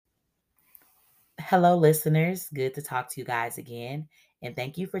Hello, listeners. Good to talk to you guys again. And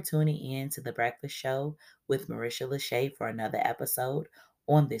thank you for tuning in to The Breakfast Show with Marisha Lachey for another episode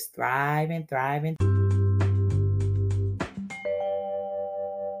on this thriving Friday.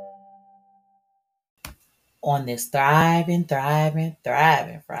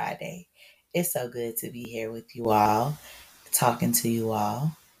 It's so good to be here with you all, talking to you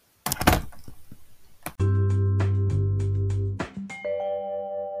all.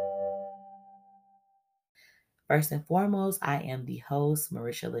 First and foremost, I am the host,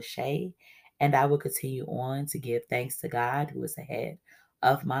 Marisha Lachey, and I will continue on to give thanks to God who is ahead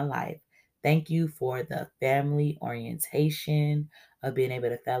of my life. Thank you for the family orientation of being able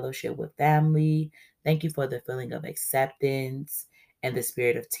to fellowship with family. Thank you for the feeling of acceptance and the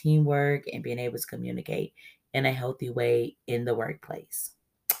spirit of teamwork and being able to communicate in a healthy way in the workplace.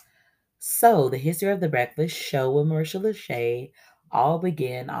 So, the history of the breakfast show with Marisha Lachey all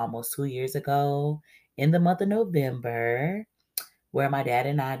began almost 2 years ago in the month of November, where my dad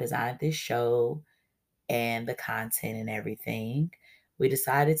and I designed this show and the content and everything. We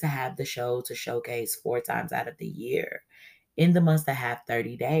decided to have the show to showcase 4 times out of the year in the months that have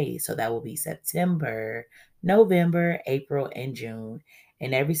 30 days. So that will be September, November, April, and June.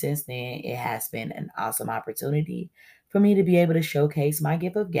 And ever since then, it has been an awesome opportunity for me to be able to showcase my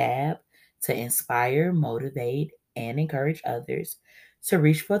gift of gab to inspire, motivate, and encourage others to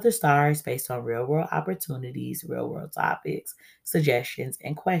reach for the stars based on real world opportunities, real world topics, suggestions,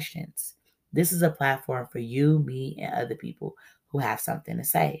 and questions. This is a platform for you, me, and other people who have something to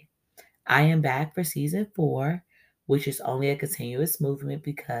say. I am back for season 4, which is only a continuous movement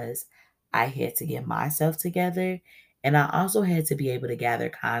because I had to get myself together and I also had to be able to gather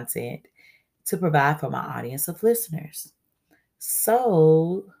content to provide for my audience of listeners.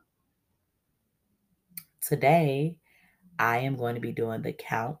 So today I am going to be doing the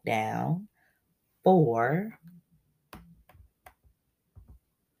countdown for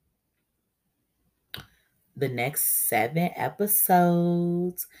the next 7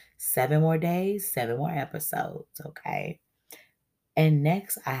 episodes. 7 more days, 7 more episodes, okay? And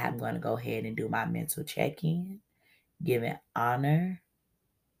next, I am going to go ahead and do my mental check in, giving honor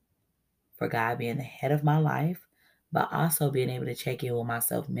for God being the head of my life, but also being able to check in with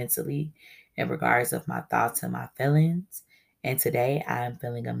myself mentally in regards of my thoughts and my feelings. And today, I am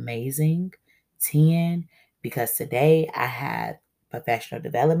feeling amazing, 10, because today I had professional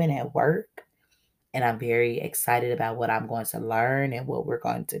development at work, and I'm very excited about what I'm going to learn and what we're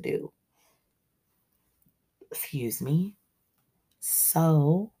going to do. Excuse me.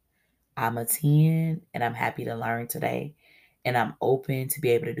 So, I'm a 10 and I'm happy to learn today. And I'm open to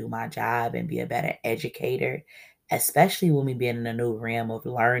be able to do my job and be a better educator, especially when we being in a new realm of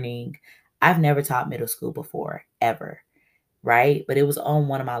learning. I've never taught middle school before, ever, right? But it was on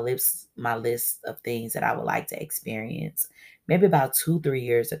one of my list of things that I would like to experience maybe about 2, 3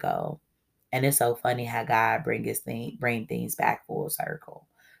 years ago. And it's so funny how God bring things back full circle.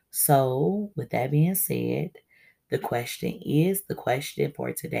 So, with that being said, the question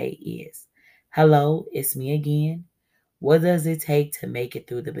for today is, hello, it's me again. What does it take to make it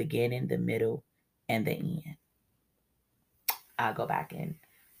through the beginning, the middle, and the end? I'll go back and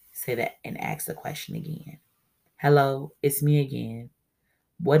say that and ask the question again. Hello, it's me again.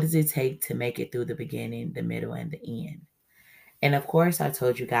 What does it take to make it through the beginning, the middle, and the end? And of course, I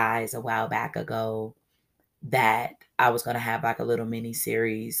told you guys a while back ago that I was going to have like a little mini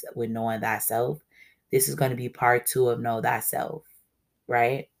series with Knowing Thyself. This is going to be part 2 of Know Thyself,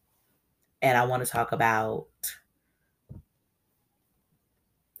 right? And I want to talk about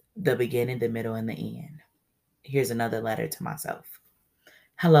the beginning, the middle, and the end. Here's another letter to myself.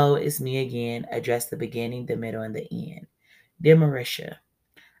 Hello, it's me again. Address the beginning, the middle, and the end. Dear Marisha,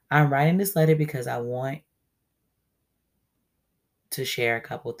 I'm writing this letter because I want to share a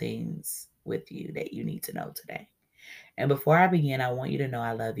couple things with you that you need to know today. And before I begin, I want you to know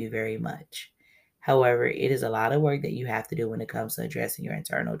I love you very much. However, it is a lot of work that you have to do when it comes to addressing your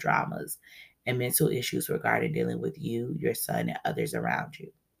internal dramas and mental issues regarding dealing with you, your son, and others around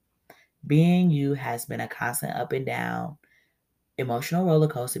you. Being you has been a constant up and down emotional roller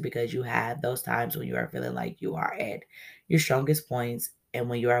coaster because you have those times when you are feeling like you are at your strongest points, and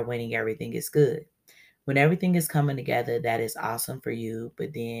when you are winning, everything is good. When everything is coming together, that is awesome for you,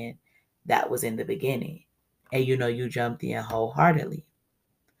 but then that was in the beginning. And you jumped in wholeheartedly.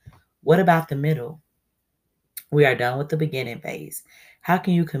 What about the middle? We are done with the beginning phase. How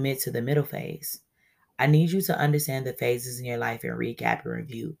can you commit to the middle phase? I need you to understand the phases in your life and recap and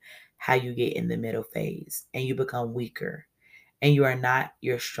review how you get in the middle phase and you become weaker and you are not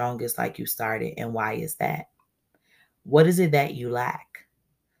your strongest like you started. And why is that? What is it that you lack?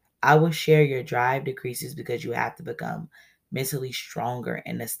 I will share your drive decreases because you have to become mentally stronger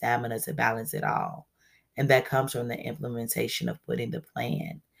and the stamina to balance it all. And that comes from the implementation of putting the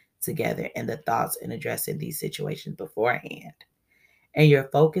plan together and the thoughts and addressing these situations beforehand. And your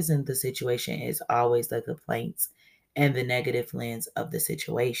focus in the situation is always the complaints and the negative lens of the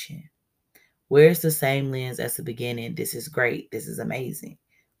situation. Where's the same lens as the beginning? This is great. This is amazing.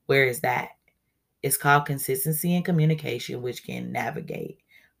 Where is that? It's called consistency and communication, which can navigate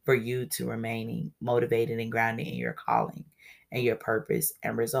for you to remaining motivated and grounded in your calling and your purpose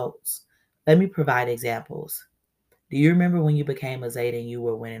and results. Let me provide examples. Do you remember when you became a Zeta and you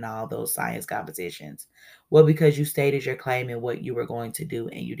were winning all those science competitions? Well, because you stated your claim and what you were going to do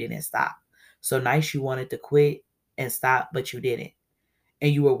and you didn't stop. So nice you wanted to quit and stop, but you didn't.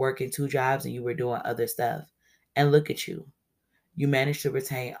 And you were working two jobs and you were doing other stuff. And look at you. You managed to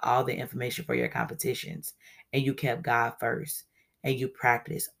retain all the information for your competitions and you kept God first and you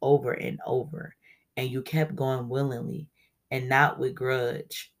practiced over and over and you kept going willingly and not with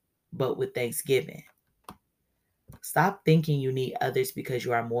grudge, but with thanksgiving. Stop thinking you need others because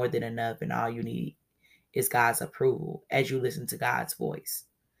you are more than enough and all you need is God's approval as you listen to God's voice.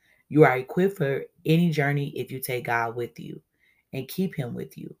 You are equipped for any journey if you take God with you and keep Him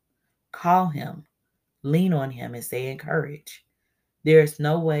with you. Call Him, lean on Him, and stay encouraged. There is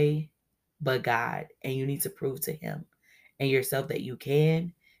no way but God, and you need to prove to Him and yourself that you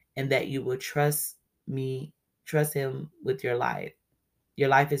can and that you will trust Him with your life. Your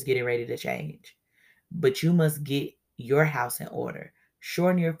life is getting ready to change, but you must get your house in order.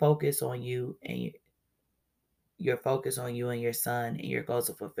 Shorten your focus on you and your focus on you and your son and your goals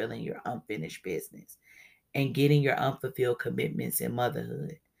of fulfilling your unfinished business and getting your unfulfilled commitments in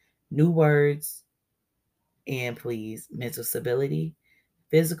motherhood. New words and please mental stability,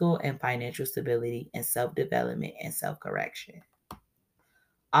 physical and financial stability, and self development and self correction.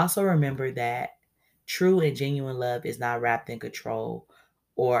 Also, remember that true and genuine love is not wrapped in control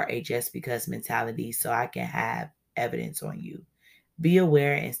or a just because mentality, so I can have evidence on you. Be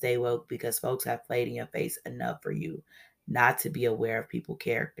aware and stay woke because folks have played in your face enough for you not to be aware of people's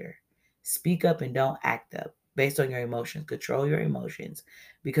character. Speak up and don't act up based on your emotions. Control your emotions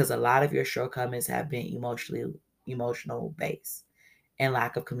because a lot of your shortcomings have been emotional based and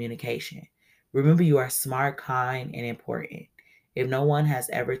lack of communication. Remember, you are smart, kind, and important. If no one has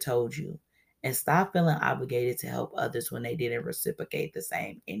ever told you, and stop feeling obligated to help others when they didn't reciprocate the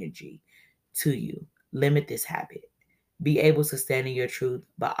same energy to you. Limit this habit. Be able to stand in your truth,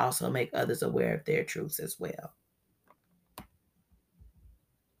 but also make others aware of their truths as well.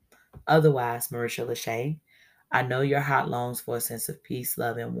 Otherwise, Marisha Lachey, I know your heart longs for a sense of peace,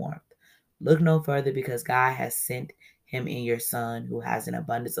 love, and warmth. Look no further because God has sent him in your son who has an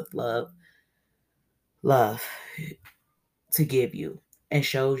abundance of love to give you and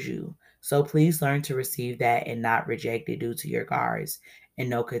shows you. So please learn to receive that and not reject it due to your guards and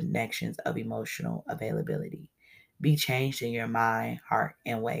no connections of emotional availability. Be changed in your mind, heart,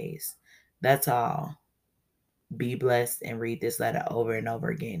 and ways. That's all. Be blessed and read this letter over and over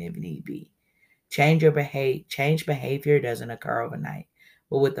again if need be. Change behavior doesn't occur overnight,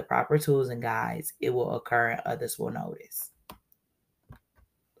 but with the proper tools and guides, it will occur and others will notice.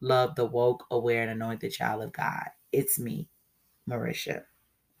 Love the woke, aware, and anointed child of God. It's me, Marisha.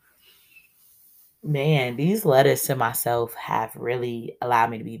 Man, these letters to myself have really allowed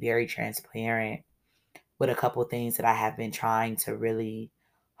me to be very transparent with a couple things that I have been trying to really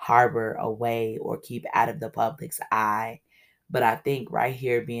harbor away or keep out of the public's eye. But I think right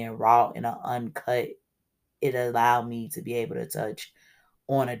here, being raw and uncut, it allowed me to be able to touch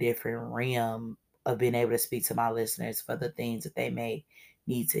on a different realm of being able to speak to my listeners for the things that they may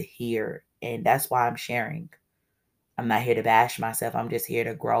need to hear. And that's why I'm sharing. I'm not here to bash myself. I'm just here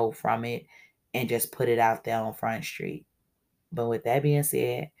to grow from it and just put it out there on Front Street. But with that being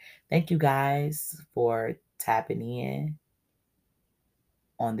said, thank you guys for tapping in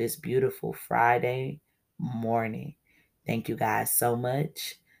on this beautiful Friday morning. Thank you guys so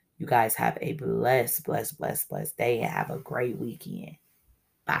much. You guys have a blessed day and have a great weekend.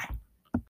 Bye.